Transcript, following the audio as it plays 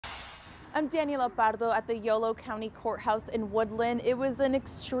I'm Daniela Pardo at the Yolo County Courthouse in Woodland. It was an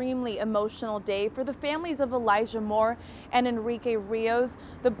extremely emotional day for the families of Elijah Moore and Enrique Rios.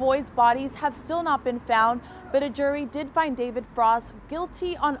 The boys' bodies have still not been found, but a jury did find David Froste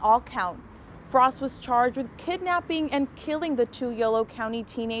guilty on all counts. Froste was charged with kidnapping and killing the two Yolo County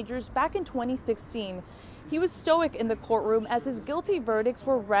teenagers back in 2016. He was stoic in the courtroom as his guilty verdicts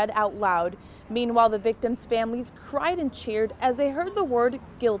were read out loud. Meanwhile, the victims' families cried and cheered as they heard the word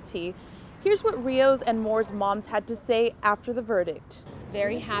guilty. Here's what Rios and Moore's moms had to say after the verdict.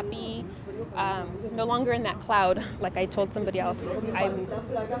 Very happy, no longer in that cloud, like I told somebody else. I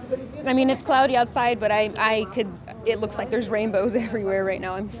mean, it's cloudy outside, but it looks like there's rainbows everywhere right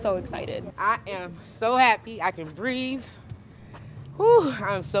now. I'm so excited. I am so happy I can breathe. Whew,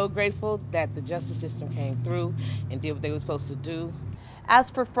 I'm so grateful that the justice system came through and did what they were supposed to do.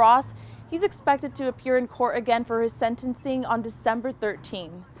 As for Froste, he's expected to appear in court again for his sentencing on December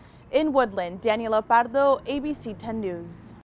 13. In Woodland, Daniela Pardo, ABC 10 News.